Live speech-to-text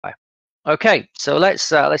Okay, so let's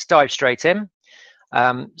dive straight in.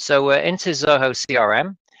 So we're into Zoho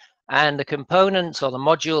CRM, and the components or the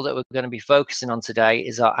module that we're going to be focusing on today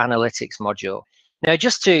is our analytics module. Now,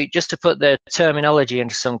 just to put the terminology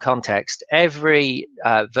into some context, every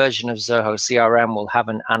version of Zoho CRM will have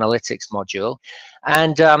an analytics module,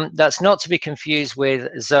 and that's not to be confused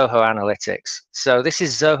with Zoho Analytics. So this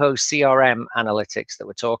is Zoho CRM Analytics that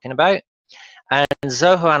we're talking about, and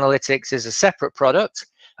Zoho Analytics is a separate product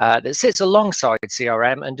that sits alongside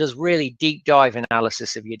CRM and does really deep dive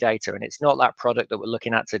analysis of your data. And it's not that product that we're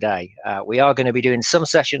looking at today. We are going to be doing some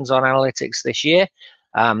sessions on analytics this year,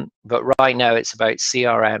 but right now it's about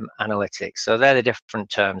CRM analytics. So they're the different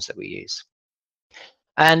terms that we use.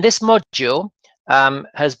 And this module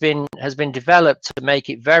has been developed to make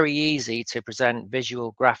it very easy to present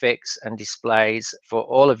visual graphics and displays for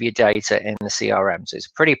all of your data in the CRM. So it's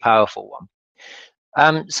a pretty powerful one.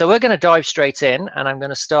 So we're going to dive straight in, and I'm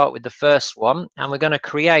going to start with the first one, and we're going to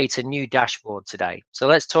create a new dashboard today. So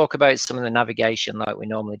let's talk about some of the navigation like we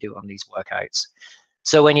normally do on these workouts.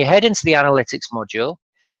 So when you head into the analytics module,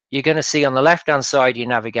 you're going to see on the left-hand side your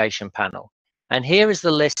navigation panel. And here is the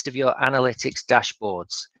list of your analytics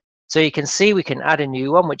dashboards. So you can see we can add a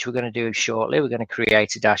new one, which we're going to do shortly. We're going to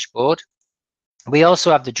create a dashboard. We also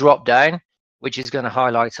have the drop-down, which is going to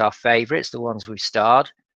highlight our favorites, the ones we've starred,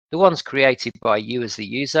 the ones created by you as the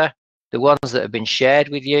user, the ones that have been shared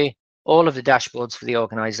with you, all of the dashboards for the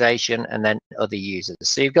organization, and then other users.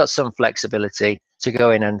 So you've got some flexibility to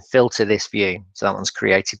go in and filter this view. So that one's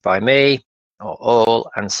created by me, or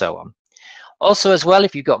all, and so on. Also as well,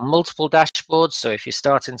 if you've got multiple dashboards, so if you're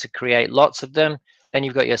starting to create lots of them, then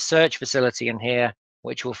you've got your search facility in here,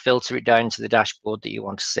 which will filter it down to the dashboard that you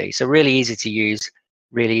want to see. So really easy to use,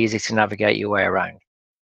 really easy to navigate your way around.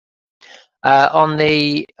 On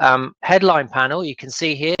the headline panel, you can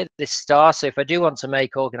see here this star. So if I do want to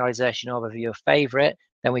make organization overview a favorite,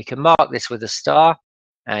 then we can mark this with a star,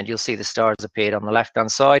 and you'll see the star has appeared on the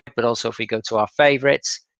left-hand side. But also if we go to our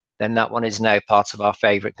favorites, then that one is now part of our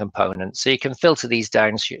favorite component. So you can filter these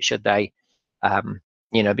down should they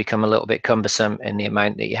become a little bit cumbersome in the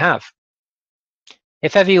amount that you have.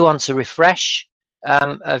 If ever you want to refresh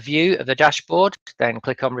a view of the dashboard, then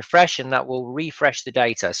click on refresh, and that will refresh the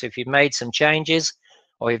data. So if you've made some changes,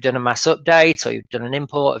 or you've done a mass update, or you've done an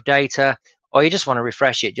import of data, or you just want to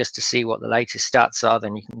refresh it just to see what the latest stats are,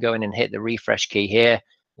 then you can go in and hit the refresh key here,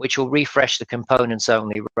 which will refresh the components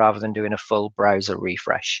only rather than doing a full browser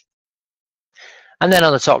refresh. And then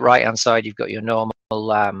on the top right hand side, you've got your normal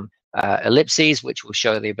ellipses, which will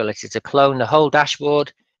show the ability to clone the whole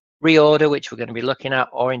dashboard, reorder, which we're going to be looking at,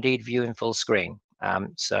 or indeed view in full screen.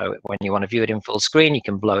 So when you want to view it in full screen, you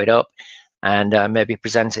can blow it up and maybe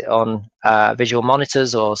present it on visual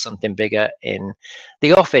monitors or something bigger in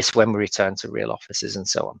the office when we return to real offices and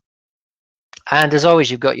so on. And as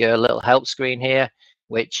always, you've got your little help screen here,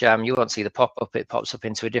 which you won't see the pop-up. It pops up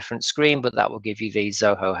into a different screen, but that will give you the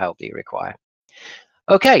Zoho help that you require.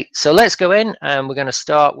 Okay, so let's go in, and we're going to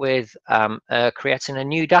start with creating a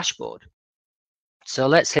new dashboard. So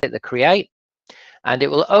let's hit the create, and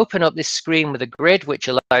it will open up this screen with a grid, which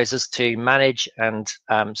allows us to manage and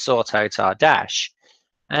sort out our dash.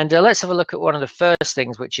 And let's have a look at one of the first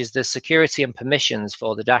things, which is the security and permissions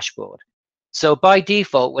for the dashboard. So by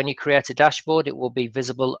default, when you create a dashboard, it will be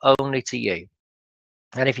visible only to you.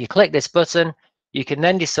 And if you click this button, you can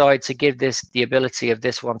then decide to give this the ability of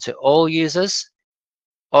this one to all users,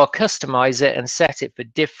 or customize it and set it for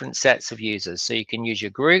different sets of users. So you can use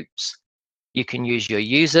your groups, you can use your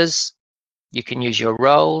users, you can use your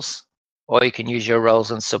roles, or you can use your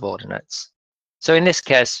roles and subordinates. So in this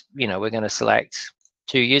case, we're going to select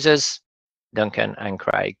 2 users, Duncan and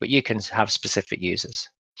Craig, but you can have specific users.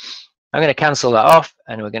 I'm going to cancel that off,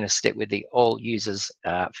 and we're going to stick with the all users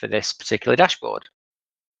for this particular dashboard.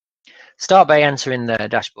 Start by entering the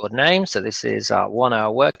dashboard name. So this is our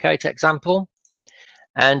 1-hour workout example,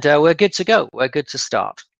 and we're good to go. We're good to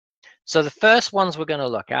start. So the first ones we're going to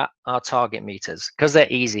look at are target meters, because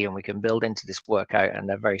they're easy and we can build into this workout, and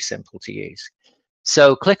they're very simple to use.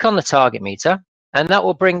 So click on the target meter, and that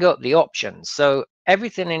will bring up the options. So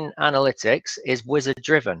everything in analytics is wizard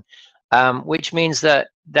driven, which means that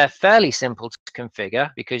they're fairly simple to configure,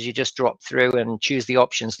 because you just drop through and choose the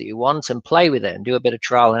options that you want and play with it and do a bit of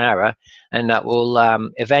trial and error, and that will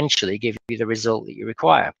eventually give you the result that you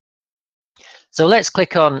require. So let's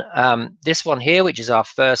click on this one here, which is our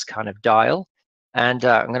first kind of dial. And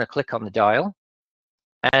I'm going to click on the dial,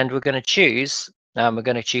 and we're going to choose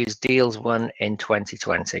deals 1 in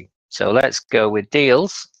 2020. So let's go with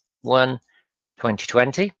deals 1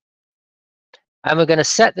 2020. And we're going to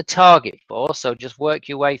set the target for, so just work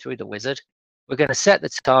your way through the wizard. we're going to set the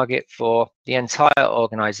target for the entire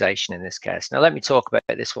organization in this case. Now, let me talk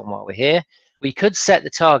about this one while we're here. We could set the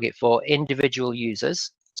target for individual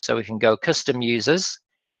users. So we can go custom users.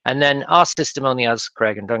 And then our system only has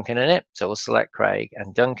Craig and Duncan in it. So we'll select Craig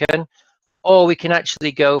and Duncan. Or we can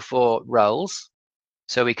actually go for roles.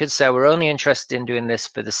 So we could say we're only interested in doing this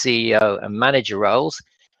for the CEO and manager roles.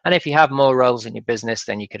 And if you have more roles in your business,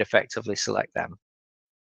 then you could effectively select them.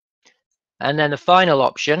 And then the final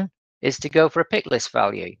option is to go for a pick list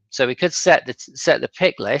value. So we could set the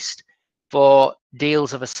pick list for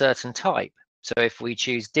deals of a certain type. So if we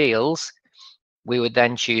choose deals, we would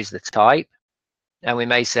then choose the type. And we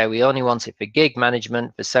may say we only want it for gig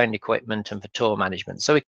management, for sound equipment, and for tour management.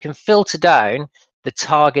 So we can filter down the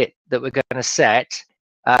target that we're going to set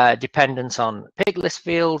dependent on pick list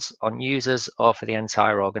fields, on users, or for the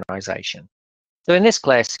entire organization. So in this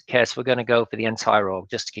case, we're going to go for the entire org,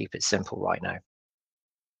 just to keep it simple right now.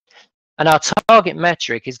 And our target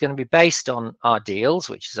metric is going to be based on our deals,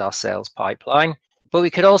 which is our sales pipeline, but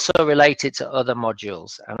we could also relate it to other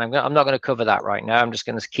modules. And I'm not going to cover that right now. I'm just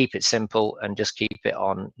going to keep it simple and just keep it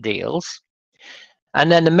on deals.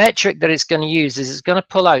 And then the metric that it's going to use is it's going to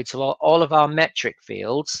pull out to all of our metric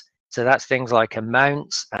fields. So that's things like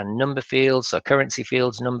amounts and number fields, so currency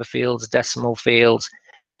fields, number fields, decimal fields,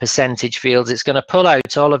 percentage fields. It's going to pull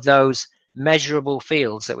out all of those measurable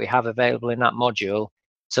fields that we have available in that module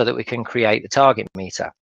so that we can create the target meter.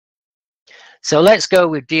 So let's go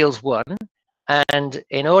with deals 1. And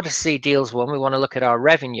in order to see deals 1, we want to look at our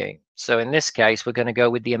revenue. So in this case, we're going to go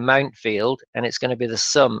with the amount field, and it's going to be the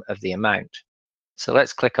sum of the amount. So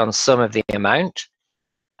let's click on sum of the amount.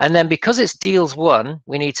 And then because it's deals 1,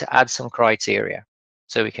 we need to add some criteria.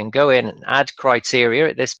 So we can go in and add criteria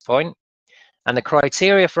at this point. And the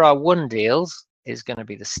criteria for our 1 deals is going to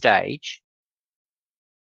be the stage.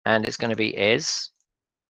 And it's going to be is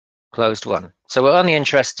closed 1. So we're only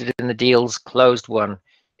interested in the deals closed 1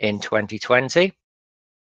 in 2020.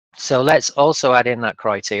 So let's also add in that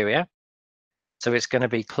criteria. So it's going to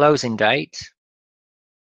be closing date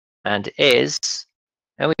and is,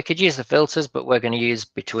 and we could use the filters, but we're going to use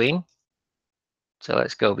between. So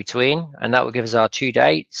let's go between, and that will give us our 2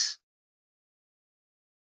 dates.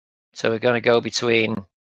 So we're going to go between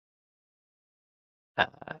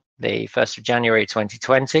the 1st of January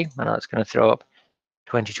 2020, and that's going to throw up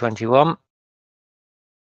 2021.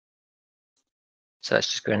 So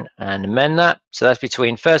let's just go in and amend that. So that's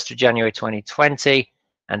between 1st of January 2020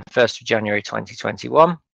 and 1st of January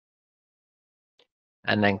 2021.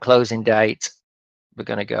 And then closing date, we're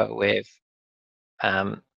going to go with,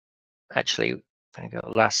 actually, we're going to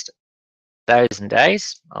go last 1,000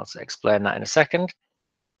 days. I'll explain that in a second.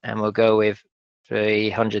 And we'll go with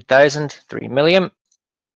 300,000, 3 million,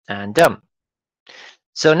 and done.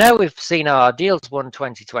 So now we've seen our deals 1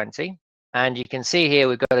 2020. And you can see here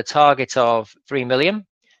we've got a target of 3 million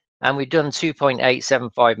and we've done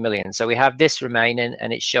 2.875 million. So we have this remaining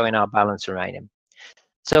and it's showing our balance remaining.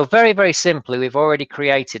 So very, very simply, we've already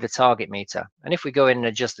created a target meter. And if we go in and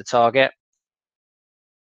adjust the target,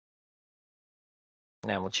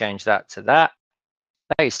 now we'll change that to that.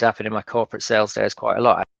 That used to happen in my corporate sales days quite a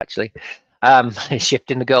lot, actually.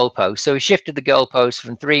 Shifting the goalpost. So we shifted the goalpost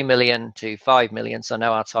from 3 million to 5 million. So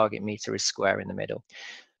now our target meter is square in the middle.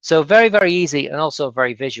 So very, very easy and also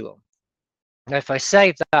very visual. Now, if I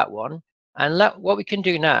save that one, and what we can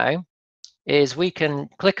do now is we can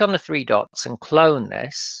click on the 3 dots and clone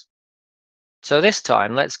this. So this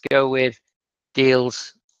time, let's go with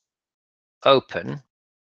deals open.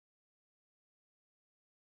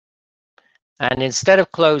 And instead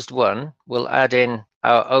of closed 1, we'll add in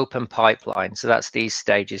our open pipeline. So that's these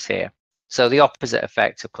stages here. So the opposite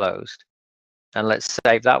effect of closed. And let's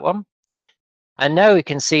save that one. And now we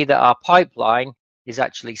can see that our pipeline is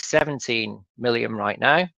actually 17 million right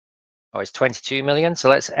now, or it's 22 million. So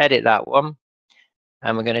let's edit that one.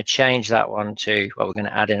 And we're going to change that one to, well, we're going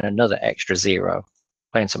to add in another extra 0,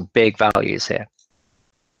 playing some big values here.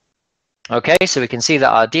 Okay, so we can see that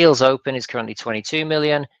our deals open is currently 22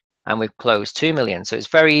 million and we've closed 2 million. So it's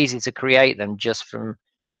very easy to create them just from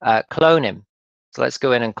cloning. So let's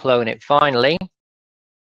go in and clone it finally.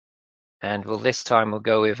 And this time we'll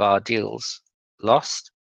go with our deals lost.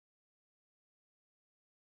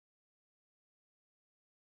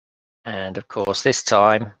 And of course, this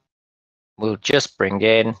time we'll just bring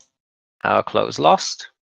in our close lost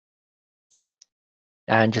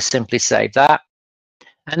and just simply save that.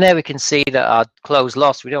 And there we can see that our close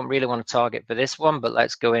lost, we don't really want to target for this one, but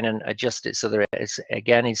let's go in and adjust it so that it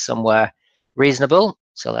again is somewhere reasonable.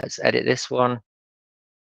 So let's edit this one.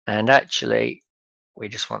 And actually, we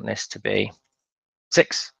just want this to be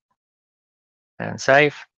 6 and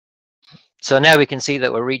save. So now we can see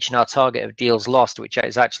that we're reaching our target of deals lost, which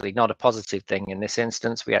is actually not a positive thing in this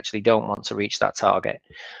instance. We actually don't want to reach that target.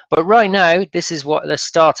 But right now, this is what the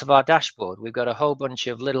start of our dashboard. We've got a whole bunch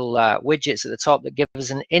of little widgets at the top that give us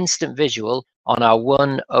an instant visual on our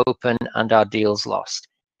won, open, and our deals lost.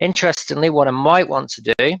 Interestingly, what I might want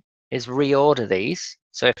to do is reorder these.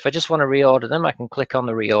 So if I just want to reorder them, I can click on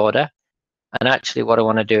the reorder. And actually what I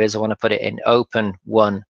want to do is I want to put it in open,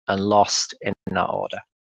 won, and lost in that order.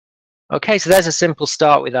 Okay, so there's a simple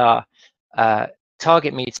start with our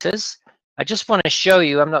target meters. I just want to show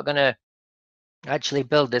you, I'm not going to actually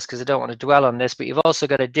build this because I don't want to dwell on this, but you've also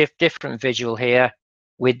got a different visual here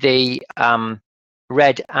with the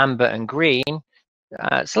red, amber, and green.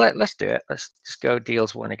 So let's do it. Let's just go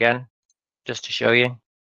deals one again, just to show you.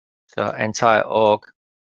 So entire org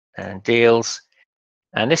and deals.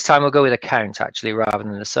 And this time we'll go with a count actually rather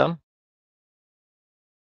than the sum.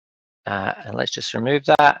 And let's just remove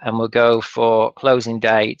that, and we'll go for closing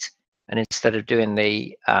date. And instead of doing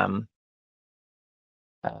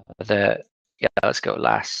let's go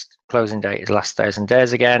last. Closing date is last 1,000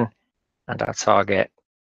 days again, and our target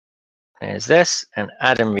is this. And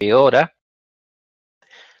add and reorder.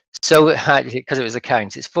 So because it was a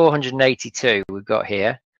count, it's 482 we've got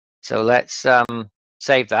here. So let's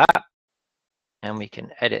save that, and we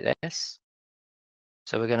can edit this.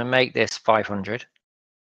 So we're going to make this 500.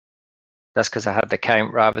 That's because I had the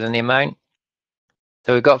count rather than the amount.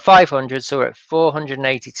 So we've got 500, so we're at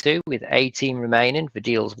 482 with 18 remaining for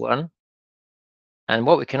deals one. And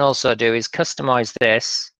what we can also do is customize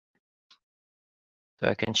this. So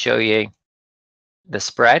I can show you the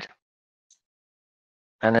spread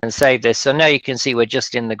and then save this. So now you can see we're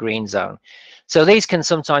just in the green zone. So these can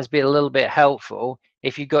sometimes be a little bit helpful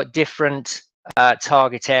if you've got different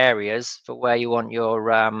target areas for where you want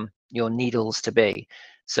your needles to be.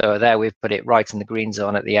 So there we've put it right in the green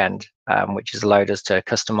zone at the end, which has allowed us to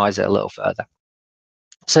customize it a little further.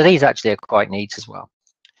 So these actually are quite neat as well.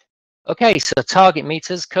 Okay, so target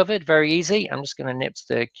meters covered, very easy. I'm just going to nip to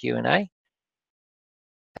the Q&A.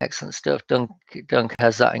 Excellent stuff. Dunk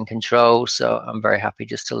has that in control, so I'm very happy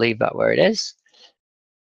just to leave that where it is.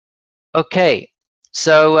 Okay,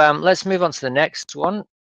 so let's move on to the next one.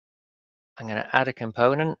 I'm going to add a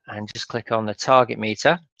component and just click on the target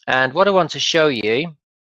meter. And what I want to show you,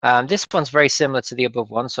 this one's very similar to the above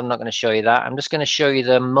one, so I'm not going to show you that. I'm just going to show you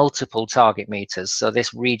the multiple target meters. So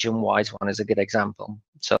this region-wise one is a good example.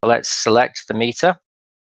 So let's select the meter.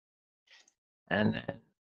 And then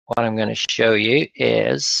what I'm going to show you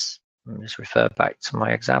is, let me just refer back to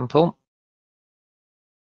my example.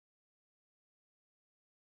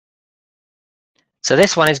 So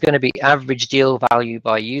this one is going to be average deal value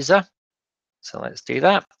by user. So let's do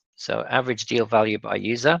that. So average deal value by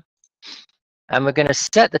user. And we're going to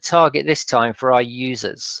set the target this time for our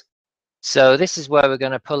users. So this is where we're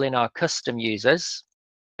going to pull in our custom users.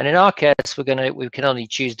 And in our case, we can only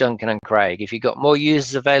choose Duncan and Craig. If you've got more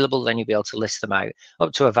users available, then you'll be able to list them out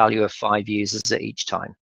up to a value of 5 users at each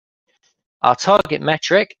time. Our target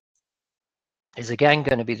metric is again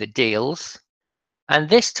going to be the deals. And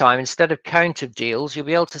this time, instead of count of deals, you'll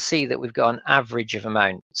be able to see that we've got an average of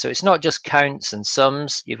amount. So it's not just counts and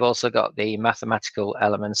sums. You've also got the mathematical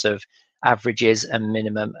elements of averages and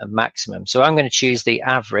minimum and maximum. So I'm going to choose the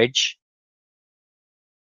average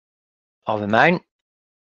of amount,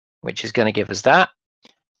 which is going to give us that.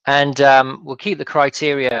 And we'll keep the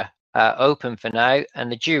criteria open for now. And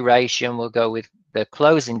the duration will go with the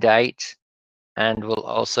closing date. And we'll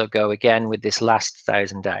also go again with this last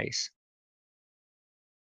 1,000 days.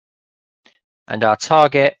 And our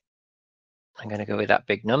target, I'm going to go with that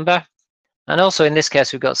big number. And also in this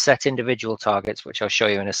case, we've got set individual targets, which I'll show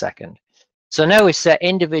you in a second. So now we've set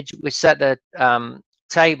the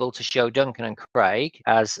table to show Duncan and Craig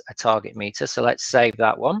as a target meter. So let's save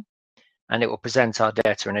that one, and it will present our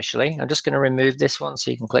data initially. I'm just going to remove this one,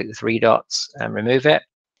 so you can click the 3 dots and remove it.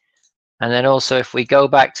 And then also, if we go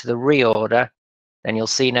back to the reorder, then you'll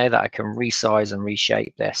see now that I can resize and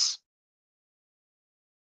reshape this.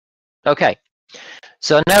 Okay,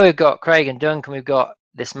 so now we've got Craig and Duncan. We've got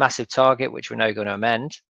this massive target, which we're now going to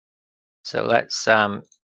amend. So let's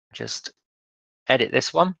just edit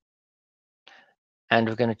this one. And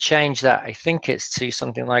we're going to change that. I think it's to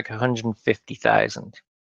something like 150,000.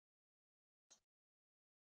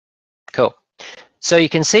 Cool. So you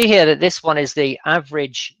can see here that this one is the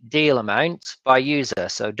average deal amount by user.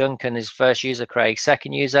 So Duncan is first user, Craig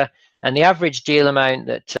second user, and the average deal amount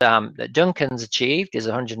that that Duncan's achieved is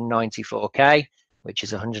 194k, which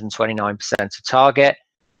is 129% of target,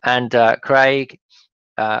 and Craig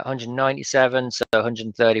 197, so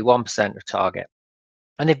 131% of target.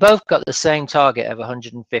 And they've both got the same target of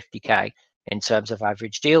 150k. in terms of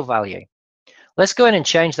average deal value. Let's go in and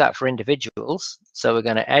change that for individuals. So we're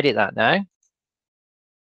going to edit that now.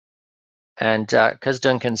 And because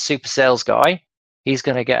Duncan's super sales guy, he's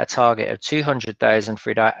going to get a target of 200,000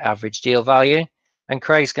 for that average deal value, and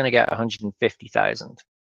Craig's going to get 150,000.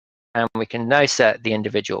 And we can now set the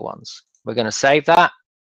individual ones. We're going to save that.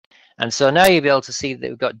 And so now you'll be able to see that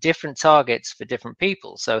we've got different targets for different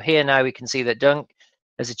people. So here now we can see that Dunk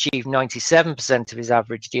has achieved 97% of his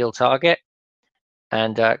average deal target,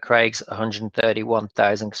 and Craig's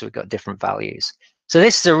 131,000 because we've got different values. So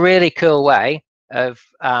this is a really cool way of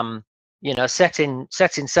setting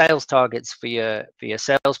sales targets for your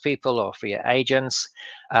salespeople or for your agents,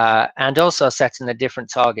 and also setting the different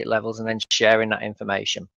target levels and then sharing that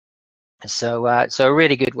information. So a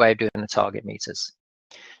really good way of doing the target meters.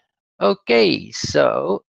 Okay,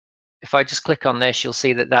 so if I just click on this, you'll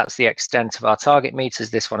see that that's the extent of our target meters.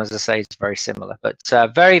 This one, as I say, is very similar, but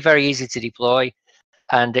very, very easy to deploy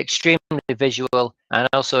and extremely visual, and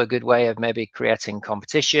also a good way of maybe creating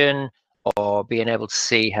competition or being able to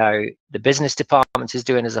see how the business department is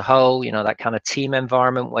doing as a whole, that kind of team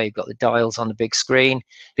environment where you've got the dials on the big screen.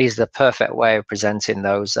 These are the perfect way of presenting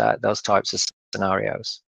those types of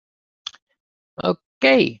scenarios.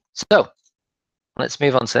 Okay, so let's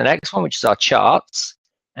move on to the next one, which is our charts.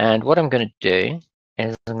 And what I'm going to do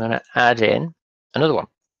is I'm going to add in another one.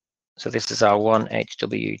 So this is our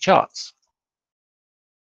 1HW charts.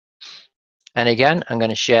 And again, I'm going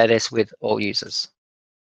to share this with all users.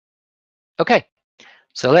 Okay,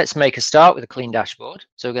 so let's make a start with a clean dashboard.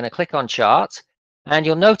 So we're going to click on chart, and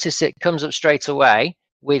you'll notice it comes up straight away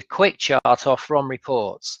with quick chart or from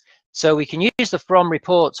reports. So we can use the from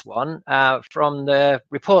reports one from the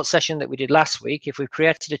report session that we did last week. If we've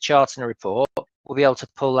created a chart and a report, we'll be able to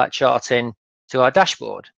pull that chart in to our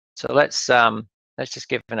dashboard. So let's just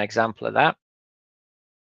give an example of that.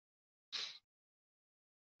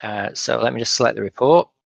 So let me just select the report.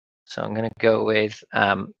 So I'm going to go with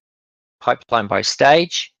pipeline by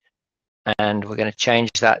stage, and we're going to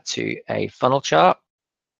change that to a funnel chart,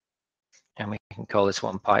 and we can call this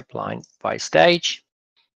one pipeline by stage.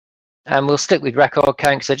 And we'll stick with record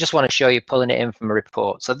count because I just want to show you pulling it in from a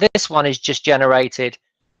report. So this one is just generated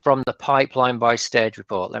from the pipeline by stage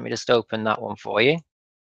report. Let me just open that one for you.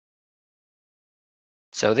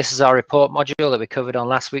 So this is our report module that we covered on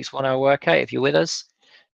last week's 1 hour workout. If you're with us,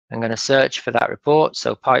 I'm going to search for that report.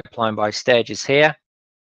 So pipeline by stage is here.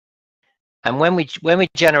 And when we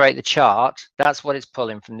generate the chart, that's what it's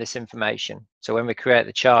pulling from this information. So when we create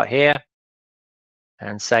the chart here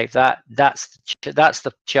and save that, that's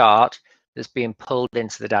the chart that's being pulled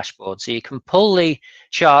into the dashboard. So you can pull the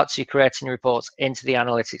charts you're creating reports into the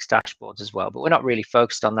analytics dashboards as well, but we're not really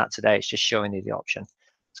focused on that today. It's just showing you the option.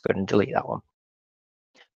 Let's go ahead and delete that one.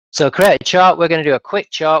 So create a chart. We're going to do a quick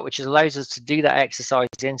chart, which allows us to do that exercise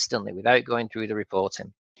instantly without going through the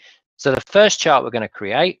reporting. So the first chart we're going to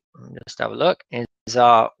create, just have a look, is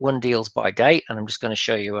our 1 deals by date. And I'm just going to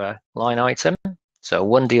show you a line item. So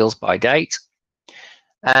 1 deals by date.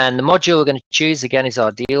 And the module we're going to choose again is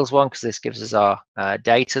our deals one, because this gives us our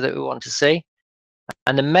data that we want to see.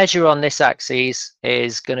 And the measure on this axis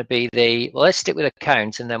is going to be well, let's stick with a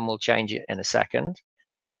count and then we'll change it in a second.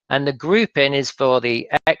 And the grouping is for the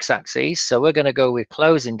x-axis. So we're going to go with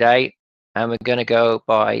closing date, and we're going to go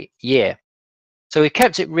by year. So we've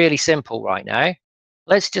kept it really simple right now.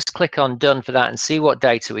 Let's just click on done for that and see what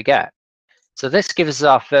data we get. So this gives us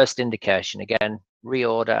our first indication. Again,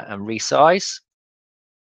 reorder and resize.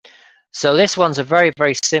 So this one's a very,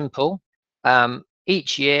 very simple.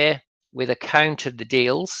 Each year with a count of the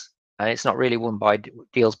deals, and it's not really one by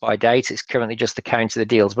deals by date. It's currently just the count of the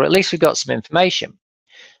deals, but at least we've got some information.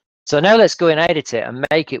 So now let's go and edit it and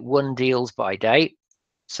make it 1 deals by date.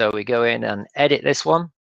 So we go in and edit this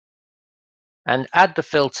one and add the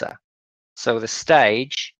filter. So the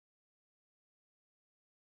stage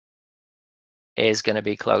is going to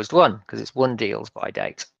be closed 1 because it's 1 deals by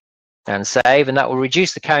date. And save, and that will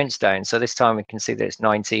reduce the counts down. So this time we can see that it's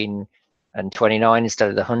 19 and 29 instead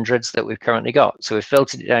of the hundreds that we've currently got. So we've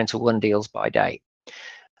filtered it down to 1 deals by date.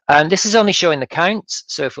 And this is only showing the counts.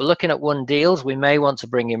 So if we're looking at 1 deals, we may want to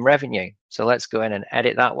bring in revenue. So let's go in and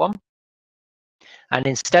edit that one. And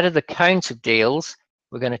instead of the count of deals,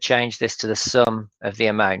 we're going to change this to the sum of the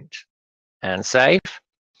amount and save.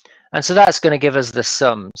 And so that's going to give us the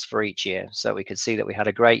sums for each year. So we could see that we had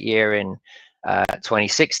a great year in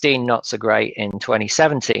 2016, not so great in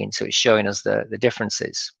 2017. So it's showing us the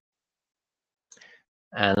differences.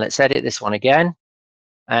 And let's edit this one again.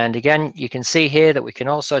 And again, you can see here that we can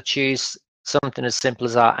also choose something as simple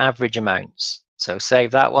as our average amounts. So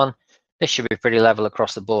save that one. This should be pretty level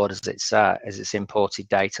across the board as it's imported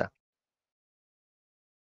data.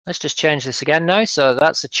 Let's just change this again now. So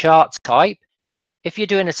that's a chart type. If you're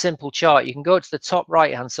doing a simple chart, you can go to the top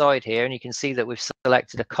right hand side here and you can see that we've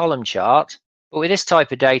selected a column chart. But with this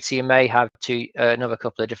type of data, you may have another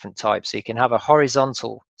couple of different types. So you can have a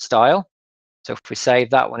horizontal style. So if we save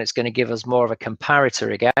that one, it's going to give us more of a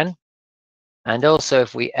comparator again. And also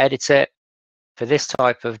if we edit it for this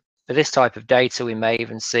type of data, we may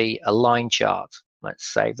even see a line chart.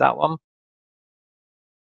 Let's save that one.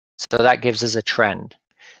 So that gives us a trend.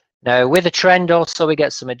 Now with a trend also we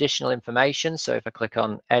get some additional information. So if I click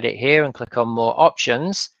on edit here and click on more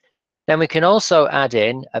options, then we can also add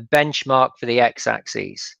in a benchmark for the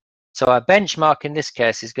x-axis. So our benchmark in this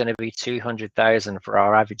case is going to be 200,000 for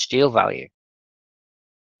our average deal value.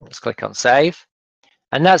 Let's click on save.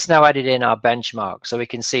 And that's now added in our benchmark. So we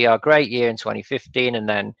can see our great year in 2015 and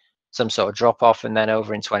then some sort of drop off, and then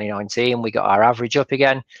over in 2019 we got our average up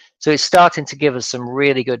again. So it's starting to give us some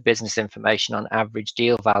really good business information on average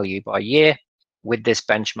deal value by year with this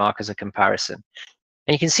benchmark as a comparison.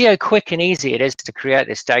 And you can see how quick and easy it is to create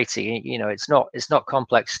this data. You know, it's not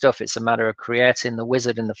complex stuff. It's a matter of creating the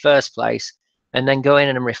wizard in the first place and then going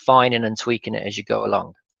in and refining and tweaking it as you go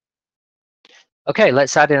along. Okay,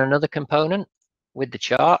 let's add in another component with the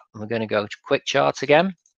chart. We're going to go to quick charts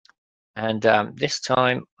again. And this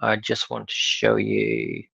time I just want to show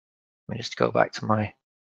you, let me just go back to my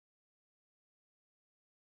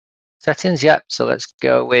settings. Yep, so let's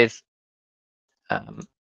go with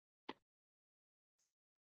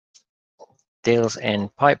deals in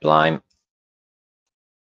pipeline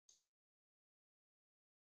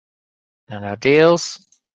and our deals.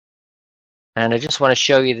 And I just want to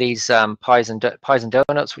show you these pies and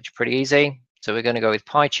donuts, which are pretty easy. So we're going to go with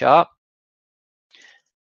pie chart.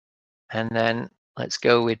 And then let's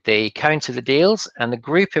go with the count of the deals. And the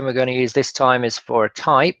grouping we're going to use this time is for a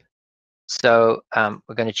type. So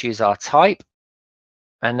we're going to choose our type.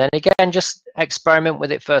 And then again, just experiment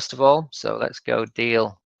with it first of all. So let's go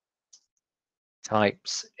deal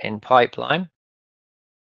types in pipeline.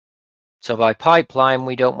 So by pipeline,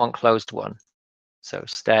 we don't want closed won. So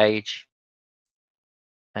stage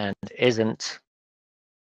and isn't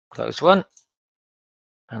closed won.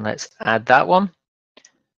 And let's add that one.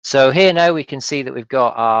 So here now we can see that we've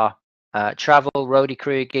got our travel, roadie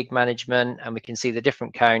crew, gig management, and we can see the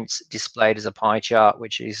different counts displayed as a pie chart,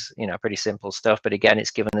 which is, you know, pretty simple stuff. But again, it's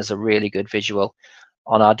given us a really good visual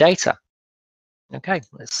on our data. Okay,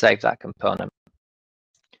 let's save that component.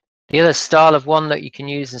 The other style of one that you can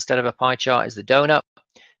use instead of a pie chart is the donut.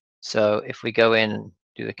 So if we go in and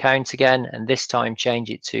do the count again, and this time change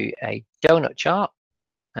it to a donut chart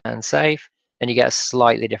and save, then you get a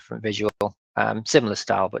slightly different visual, similar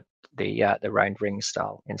style, but the round ring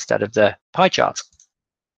style instead of the pie chart.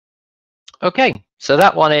 Okay, so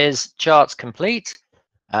that one is charts complete.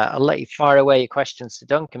 I'll let you fire away your questions to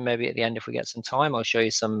Duncan. Maybe at the end, if we get some time, I'll show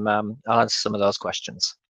you some, I'll answer some of those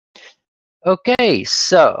questions. Okay,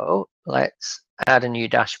 so let's add a new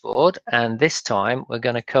dashboard, and this time we're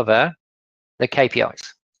going to cover the KPIs.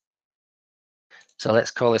 So let's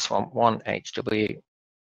call this one 1HW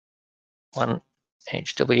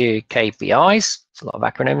KPIs. It's a lot of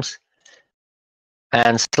acronyms.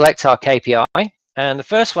 And select our KPI. And the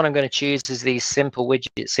first one I'm going to choose is these simple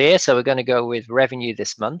widgets here. So we're going to go with revenue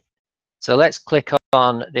this month. So let's click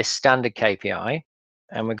on this standard KPI,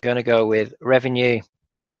 and we're going to go with revenue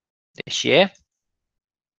this year.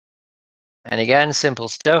 And again, simple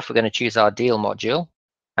stuff. We're going to choose our deal module.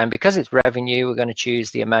 And because it's revenue, we're going to choose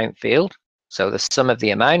the amount field. So the sum of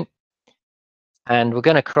the amount. And we're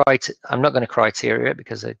going to I'm not going to criteria it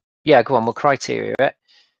because, yeah, go on, we'll criteria it.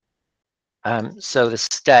 So the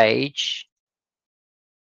stage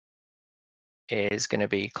is going to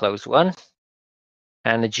be closed won.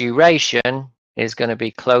 And the duration is going to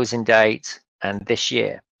be closing date and this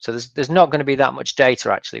year. So there's not going to be that much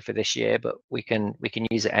data actually for this year, but we can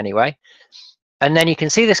use it anyway. And then you can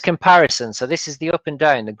see this comparison. So this is the up and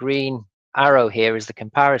down. The green arrow here is the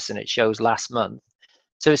comparison. It shows last month.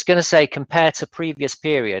 So it's going to say compare to previous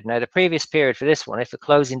period. Now the previous period for this one, if the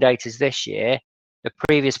closing date is this year, the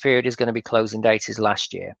previous period is going to be closing date is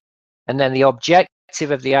last year. And then the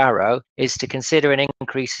objective of the arrow is to consider an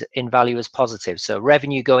increase in value as positive. So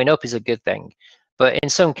revenue going up is a good thing. But in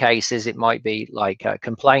some cases, it might be like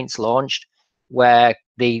complaints launched where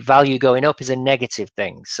the value going up is a negative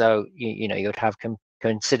thing. So, you know, you'd have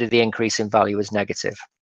consider the increase in value as negative.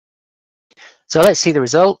 So let's see the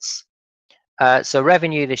results. So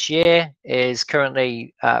revenue this year is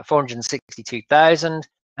currently 462,000,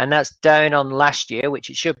 and that's down on last year,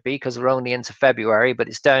 which it should be because we're only into February, but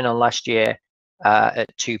it's down on last year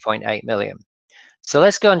at 2.8 million. So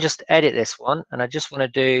let's go and just edit this one. And I just want to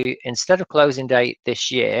do, instead of closing date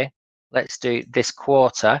this year, let's do this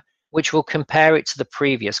quarter, which will compare it to the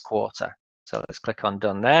previous quarter. So let's click on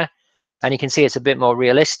done there. And you can see it's a bit more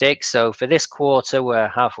realistic. So for this quarter, we're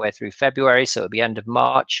halfway through February, so it'll be end of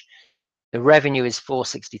March. The revenue is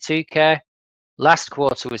 462K. Last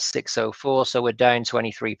quarter was 604, so we're down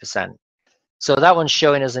 23%. So that one's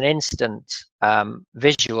showing us an instant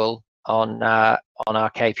visual on our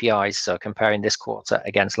KPIs, so comparing this quarter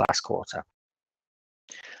against last quarter.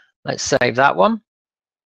 Let's save that one.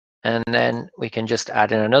 And then we can just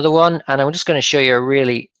add in another one. And I'm just going to show you a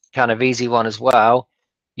really kind of easy one as well.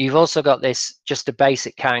 You've also got this, just a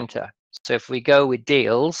basic counter. So if we go with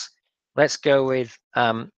deals, let's go with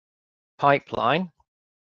pipeline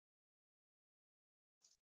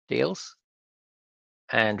deals.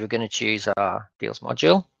 And we're going to choose our deals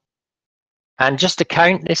module. And just a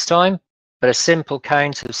count this time, but a simple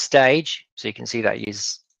count of stage. So you can see that I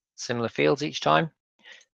use similar fields each time.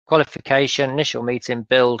 Qualification, initial meeting,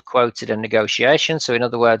 build, quoted, and negotiation. So in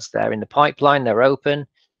other words, they're in the pipeline, they're open.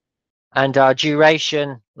 And our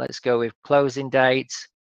duration, let's go with closing date,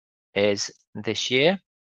 is this year.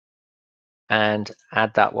 And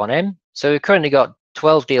add that one in. So we've currently got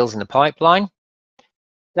 12 deals in the pipeline.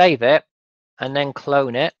 Save it, and then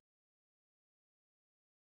clone it.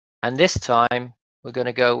 And this time, we're going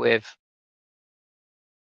to go with,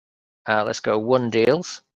 let's go 1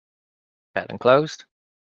 deals, better than closed.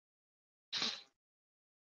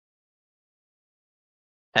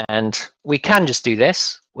 And we can just do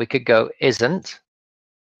this. We could go isn't,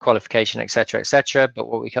 qualification, etc., etc. But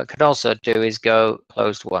what we could also do is go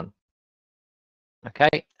closed 1.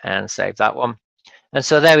 Okay, and save that one. And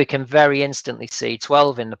so there we can very instantly see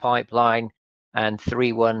 12 in the pipeline and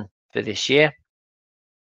 3-1 for this year.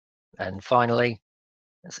 And finally,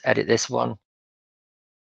 let's edit this one.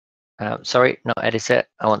 Sorry, not edit it.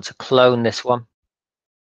 I want to clone this one.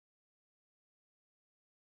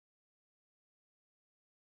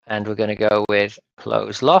 And we're going to go with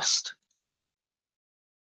close lost.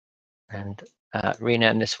 And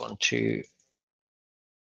rename this one to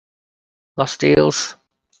lost deals.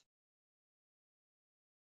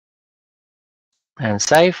 And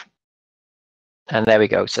save. And there we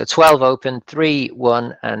go. So 12 open, 3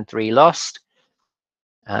 won, and 3 lost.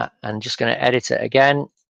 And just going to edit it again.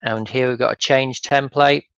 And here we've got a change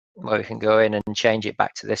template where we can go in and change it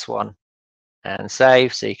back to this one and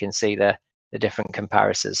save. So you can see the different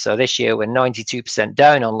comparisons. So this year we're 92%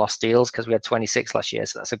 down on lost deals because we had 26 last year.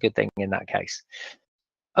 So that's a good thing in that case.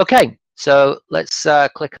 Okay, so let's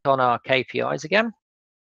click on our KPIs again.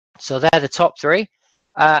 So they're the top 3.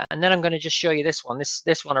 And then I'm going to just show you this one.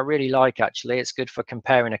 This one I really like, actually. It's good for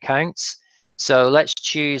comparing accounts. So let's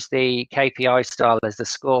choose the KPI style as the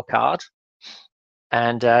scorecard.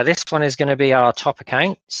 And this one is going to be our top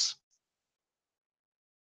accounts.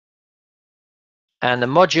 And the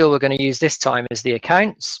module we're going to use this time is the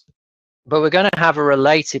accounts. But we're going to have a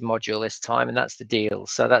related module this time, and that's the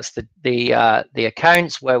deals. So that's the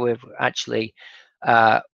accounts where we've actually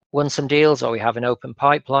won some deals, or we have an open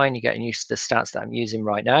pipeline. You're getting used to the stats that I'm using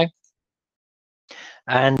right now.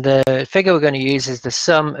 And the figure we're going to use is the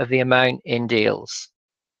sum of the amount in deals.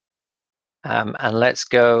 And let's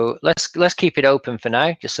keep it open for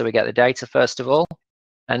now, just so we get the data first of all.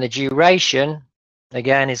 And the duration,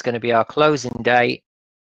 again, is going to be our closing date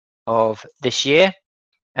of this year.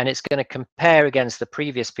 And it's going to compare against the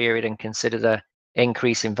previous period and consider the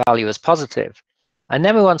increase in value as positive. And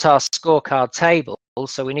then we want our scorecard table,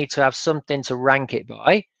 so we need to have something to rank it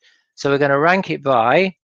by. So we're going to rank it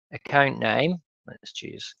by account name. Let's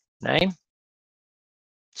choose name.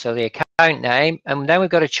 So the account name, and then we've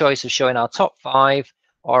got a choice of showing our top 5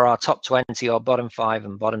 or our top 20 or bottom 5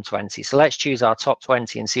 and bottom 20. So let's choose our top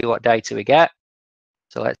 20 and see what data we get.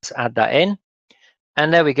 So let's add that in.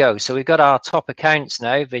 And there we go. So we've got our top accounts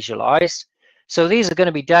now visualized. So these are going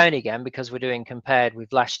to be down again because we're doing compared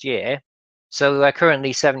with last year. So we're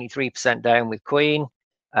currently 73% down with Queen,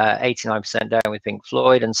 89% down with Pink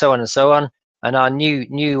Floyd, and so on and so on. And our new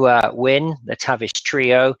win, the Tavish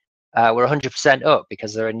Trio, we're 100% up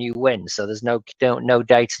because they're a new win. So there's no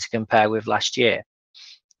data to compare with last year.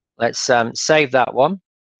 Let's save that one.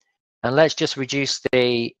 And let's just reduce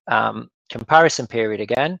the comparison period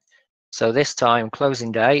again. So this time,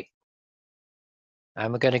 closing date.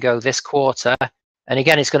 And we're going to go this quarter. And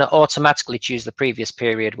again, it's going to automatically choose the previous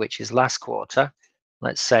period, which is last quarter.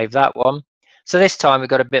 Let's save that one. So this time we've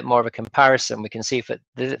got a bit more of a comparison. We can see for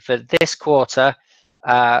this quarter,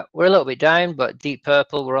 we're a little bit down, but Deep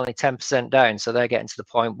Purple, we're only 10% down. So they're getting to the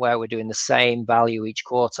point where we're doing the same value each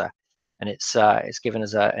quarter. And it's given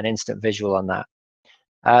us an instant visual on that.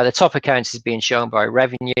 The top accounts is being shown by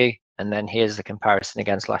revenue, and then here's the comparison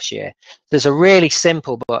against last year. There's a really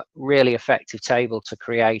simple but really effective table to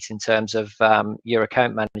create in terms of your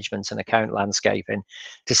account management and account landscaping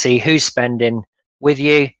to see who's spending with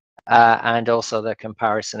you and also the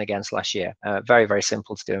comparison against last year. Very, very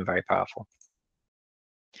simple to do and very powerful.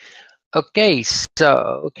 Okay,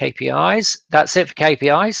 so KPIs, that's it for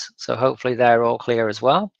KPIs. So hopefully they're all clear as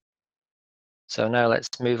well. So now let's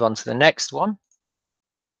move on to the next one,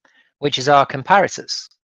 which is our comparators.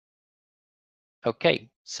 Okay,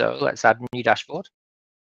 so let's add a new dashboard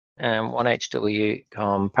and 1HW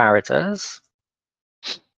comparators.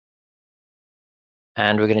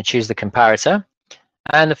 And we're going to choose the comparator.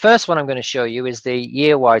 And the first one I'm going to show you is the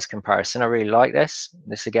year-wise comparison. I really like this.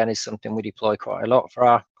 This again is something we deploy quite a lot for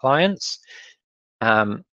our clients.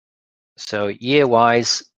 So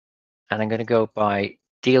year-wise, and I'm going to go by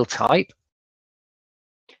deal type.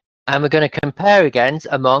 And we're going to compare again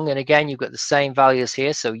among, and again, you've got the same values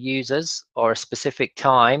here. So users or a specific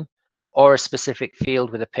time or a specific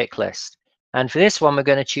field with a pick list. And for this one, we're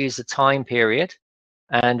going to choose the time period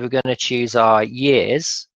and we're going to choose our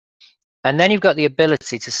years. And then you've got the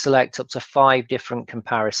ability to select up to 5 different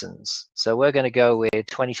comparisons. So we're going to go with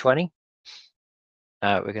 2020.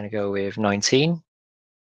 We're going to go with 19,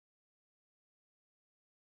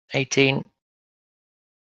 18,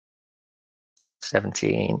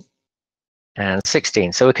 17, and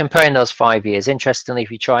 16. So we're comparing those 5 years. Interestingly,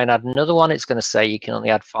 if you try and add another one, it's going to say you can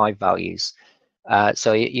only add 5 values.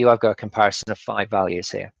 So you have got a comparison of 5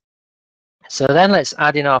 values here. So then let's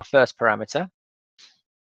add in our first parameter.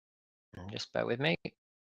 Just bear with me.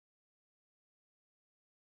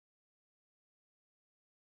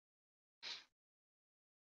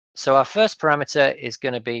 So our first parameter is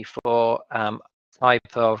going to be for type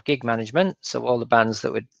of gig management. So all the bands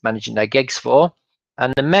that we're managing their gigs for.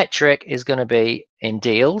 And the metric is going to be in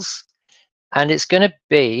deals. And it's going to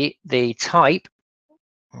be the type.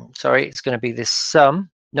 Sorry, it's going to be this sum.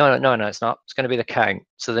 No, it's not. It's going to be the count.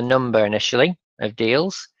 So the number initially of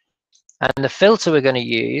deals. And the filter we're going to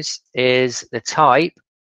use is the type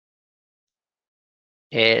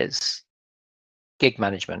is gig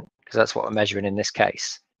management, because that's what we're measuring in this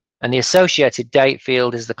case. And the associated date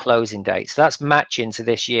field is the closing date. So that's matching to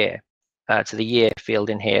this year, to the year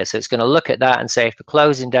field in here. So it's going to look at that and say if the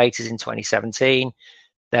closing date is in 2017,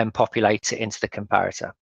 then populate it into the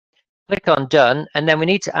comparator. Click on done, and then we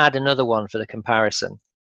need to add another one for the comparison.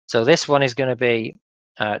 So this one is going to be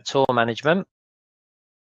tour management.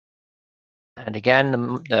 And again,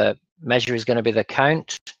 the measure is going to be the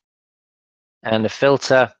count. And the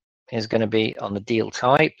filter is going to be on the deal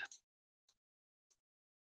type.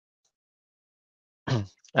 And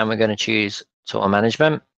we're going to choose tour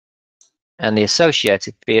management. And the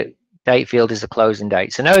associated date field is the closing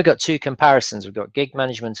date. So now we've got 2 comparisons. We've got gig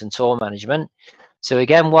management and tour management. So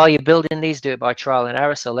again, while you're building these, do it by trial and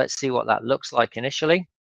error. So let's see what that looks like initially.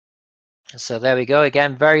 So there we go.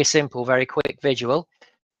 Again, very simple, very quick visual.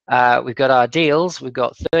 We've got our deals. We've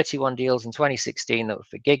got 31 deals in 2016 that were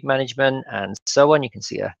for gig management and so on. You can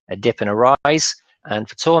see a dip and a rise. And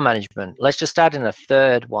for tour management, let's just add in a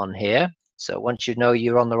third one here. So once you know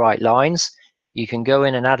you're on the right lines, you can go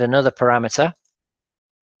in and add another parameter.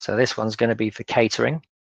 So this one's going to be for catering.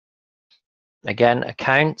 Again,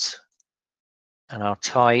 account, and our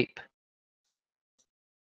type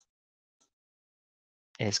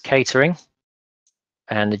is catering.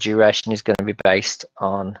 And the duration is going to be based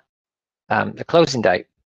on the closing date.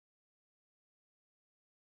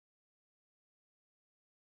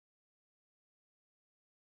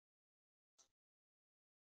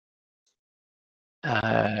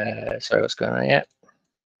 Sorry, what's going on here?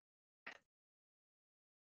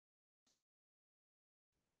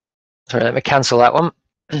 Sorry, let me cancel that one.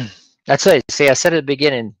 That's it. See, I said at the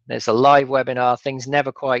beginning, it's a live webinar. Things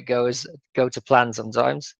never quite go to plan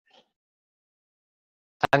sometimes.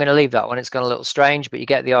 I'm going to leave that one. It's gone a little strange, but you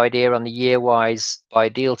get the idea on the year-wise by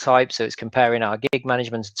deal type. So it's comparing our gig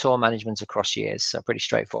management and tour management across years. So pretty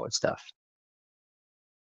straightforward stuff.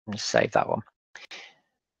 Just save that one.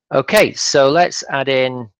 Okay, so let's add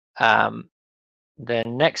in the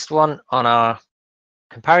next one on our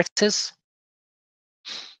comparators.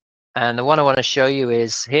 And the one I want to show you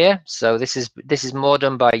is here. So this is more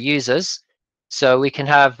done by users. So we can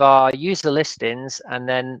have our user listings and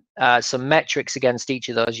then some metrics against each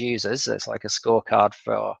of those users. So it's like a scorecard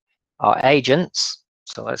for our agents.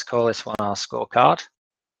 So let's call this one our scorecard.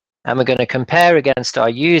 And we're going to compare against our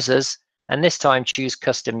users, and this time choose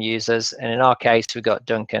custom users. And in our case, we've got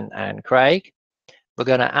Duncan and Craig. We're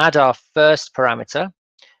going to add our first parameter,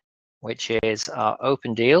 which is our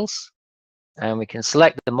open deals. And we can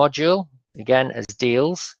select the module. again as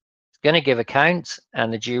deals. It's going to give a count,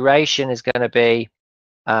 and the duration is going to be,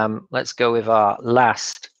 let's go with our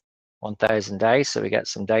last 1,000 days, so we get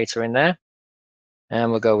some data in there. And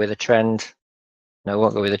we'll go with a trend. No, we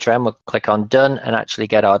won't go with a trend. We'll click on done and actually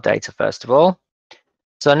get our data first of all.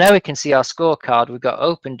 So now we can see our scorecard. We've got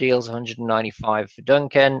open deals 195 for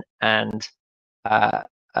Duncan and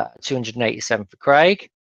 287 for Craig.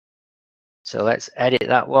 So let's edit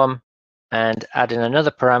that one and add in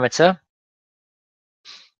another parameter,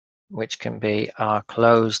 which can be our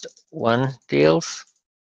closed won deals.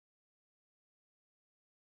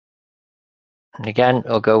 And again,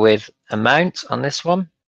 we'll go with amount on this one.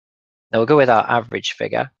 Now we'll go with our average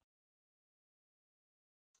figure.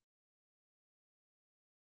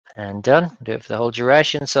 And done. Do it for the whole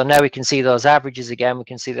duration. So now we can see those averages again. We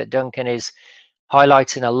can see that Duncan is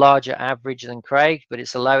highlighting a larger average than Craig, but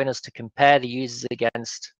it's allowing us to compare the users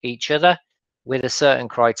against each other with a certain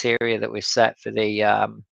criteria that we've set for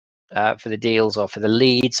the deals or for the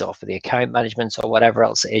leads or for the account management or whatever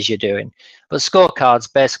else it is you're doing. But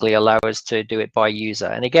scorecards basically allow us to do it by user.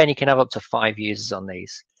 And again, you can have up to 5 users on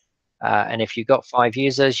these. And if you've got 5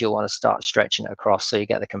 users, you'll want to start stretching it across so you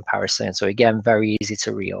get the comparison. So again, very easy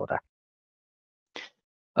to reorder.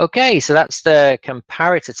 Okay, so that's the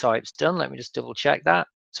comparator types done. Let me just double check that.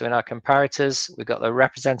 So in our comparators, we've got the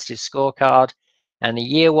representative scorecard and the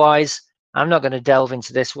year-wise. I'm not going to delve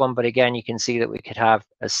into this one, but again, you can see that we could have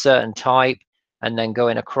a certain type, and then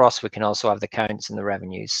going across, we can also have the counts and the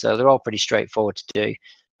revenues. So they're all pretty straightforward to do.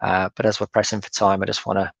 But as we're pressing for time, I just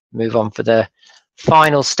want to move on for the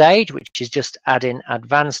final stage, which is just adding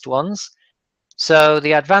advanced ones. So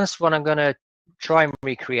the advanced one I'm going to try and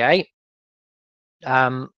recreate.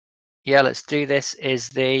 Yeah, let's do this, is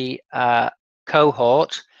the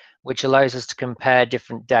cohort, which allows us to compare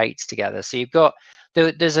different dates together. So you've got,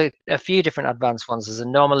 there's a few different advanced ones. There's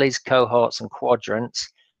anomalies, cohorts, and quadrants.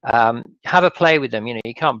 Have a play with them. You know,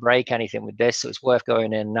 you can't break anything with this, so it's worth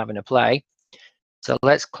going in and having a play. So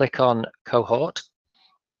let's click on cohort,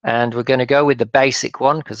 and we're going to go with the basic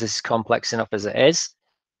one because this is complex enough as it is.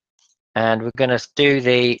 And we're going to do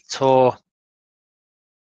the tour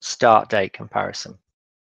start date comparison.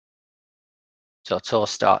 So tour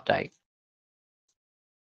start date.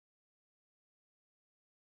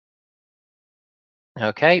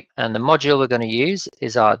 Okay, and the module we're going to use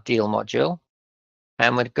is our deal module.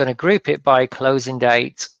 And we're going to group it by closing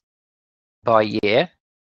date by year.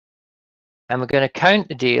 And we're going to count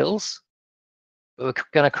the deals. We're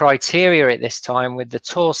going to criteria it this time with the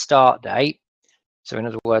tour start date. So in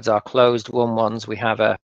other words, our closed won ones, we have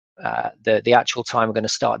the actual time we're going to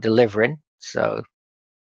start delivering. So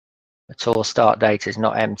the tour start date is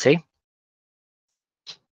not empty.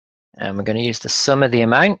 And we're going to use the sum of the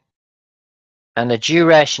amount. And the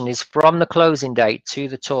duration is from the closing date to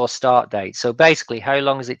the tour start date. So basically, how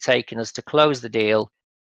long has it taken us to close the deal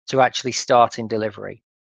to actually start in delivery?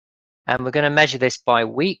 And we're going to measure this by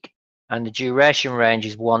week, and the duration range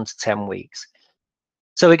is 1 to 10 weeks.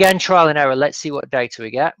 So again, trial and error. Let's see what data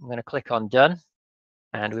we get. I'm going to click on done,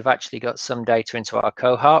 and we've actually got some data into our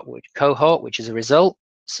cohort, which is a result.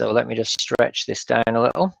 So let me just stretch this down a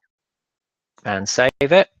little and save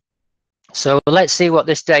it. So let's see what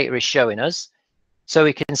this data is showing us. So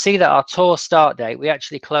we can see that our tour start date, we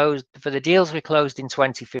actually closed, for the deals we closed in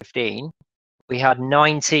 2015, we had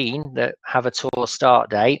 19 that have a tour start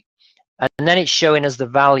date. And then it's showing us the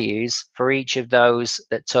values for each of those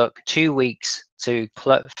that took 2 weeks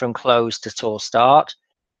from close to tour start,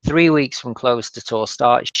 3 weeks from close to tour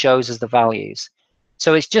start. It shows us the values.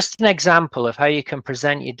 So it's just an example of how you can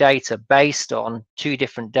present your data based on 2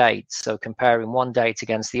 different dates. So comparing one date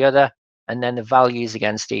against the other, and then the values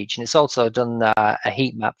against each. And it's also done a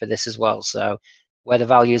heat map for this as well. So where the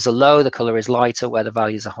values are low, the color is lighter. Where the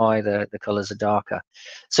values are high, the colors are darker.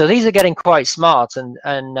 So these are getting quite smart. And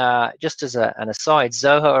just as an aside,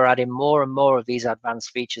 Zoho are adding more and more of these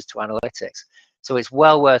advanced features to analytics. So it's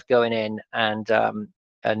well worth going in and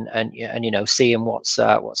you know, seeing what's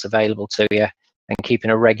available to you and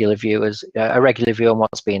keeping a regular view on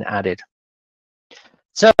what's being added.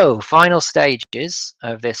 So final stages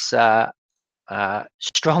of this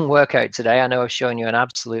strong workout today. I know I've shown you an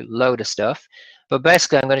absolute load of stuff, but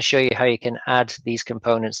basically I'm going to show you how you can add these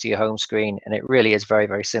components to your home screen, and it really is very,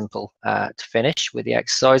 very simple to finish with the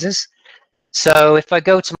exercises. So if I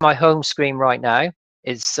go to my home screen right now,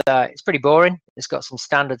 it's pretty boring. It's got some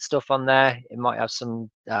standard stuff on there. It might have some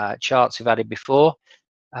charts we've added before,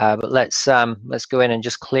 but let's go in and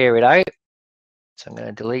just clear it out. So I'm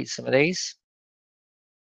going to delete some of these.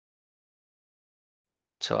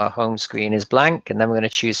 So our home screen is blank, and then we're going to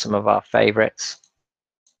choose some of our favorites.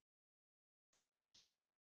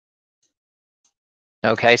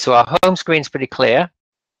 Okay, so our home screen's pretty clear.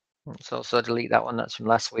 Let's also delete that one. That's from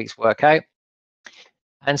last week's workout.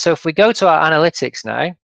 And so if we go to our analytics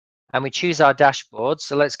now and we choose our dashboard,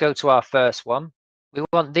 so let's go to our first one. We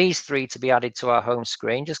want these three to be added to our home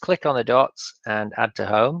screen. Just click on the dots and add to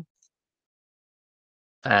home.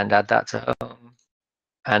 And add that to home.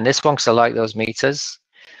 And this one, because I like those meters.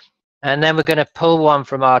 And then we're going to pull one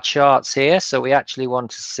from our charts here. So we actually want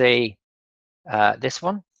to see this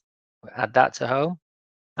one. We'll add that to home.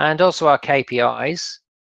 And also our KPIs.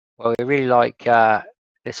 Well, we really like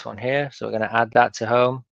this one here. So we're going to add that to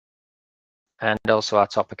home. And also our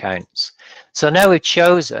top accounts. So now we've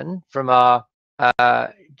chosen from our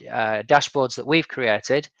dashboards that we've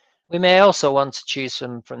created. We may also want to choose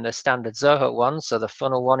from the standard Zoho one. So the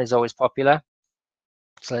funnel one is always popular.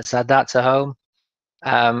 So let's add that to home.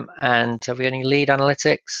 And have we any lead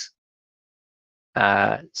analytics?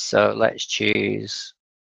 So let's choose,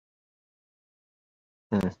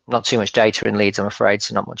 not too much data in leads, I'm afraid,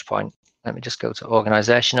 so not much point. Let me just go to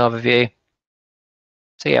organization overview.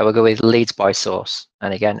 So yeah, we'll go with leads by source,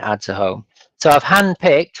 and again, add to home. So I've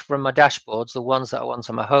handpicked from my dashboards the ones that I want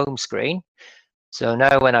on my home screen. So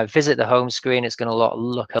now when I visit the home screen, it's going to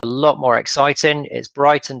look a lot more exciting. It's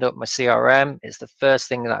brightened up my CRM. It's the first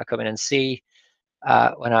thing that I come in and see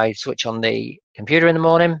when I switch on the computer in the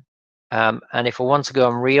morning. And if I want to go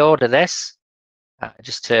and reorder this,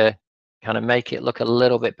 just to kind of make it look a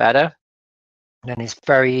little bit better, then it's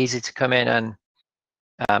very easy to come in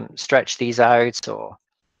and stretch these out, or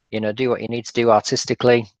do what you need to do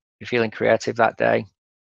artistically. If you're feeling creative that day,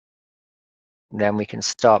 then we can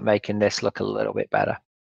start making this look a little bit better.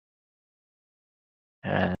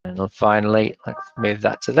 And finally, let's move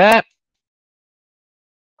that to there,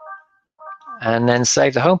 and then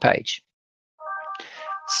save the home page.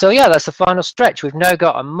 So yeah, that's the final stretch. We've now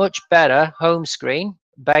got a much better home screen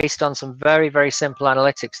based on some very, very simple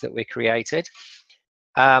analytics that we created.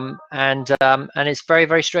 And it's very,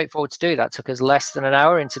 very straightforward to do. That took us less than an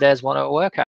hour in today's 1 hour workout.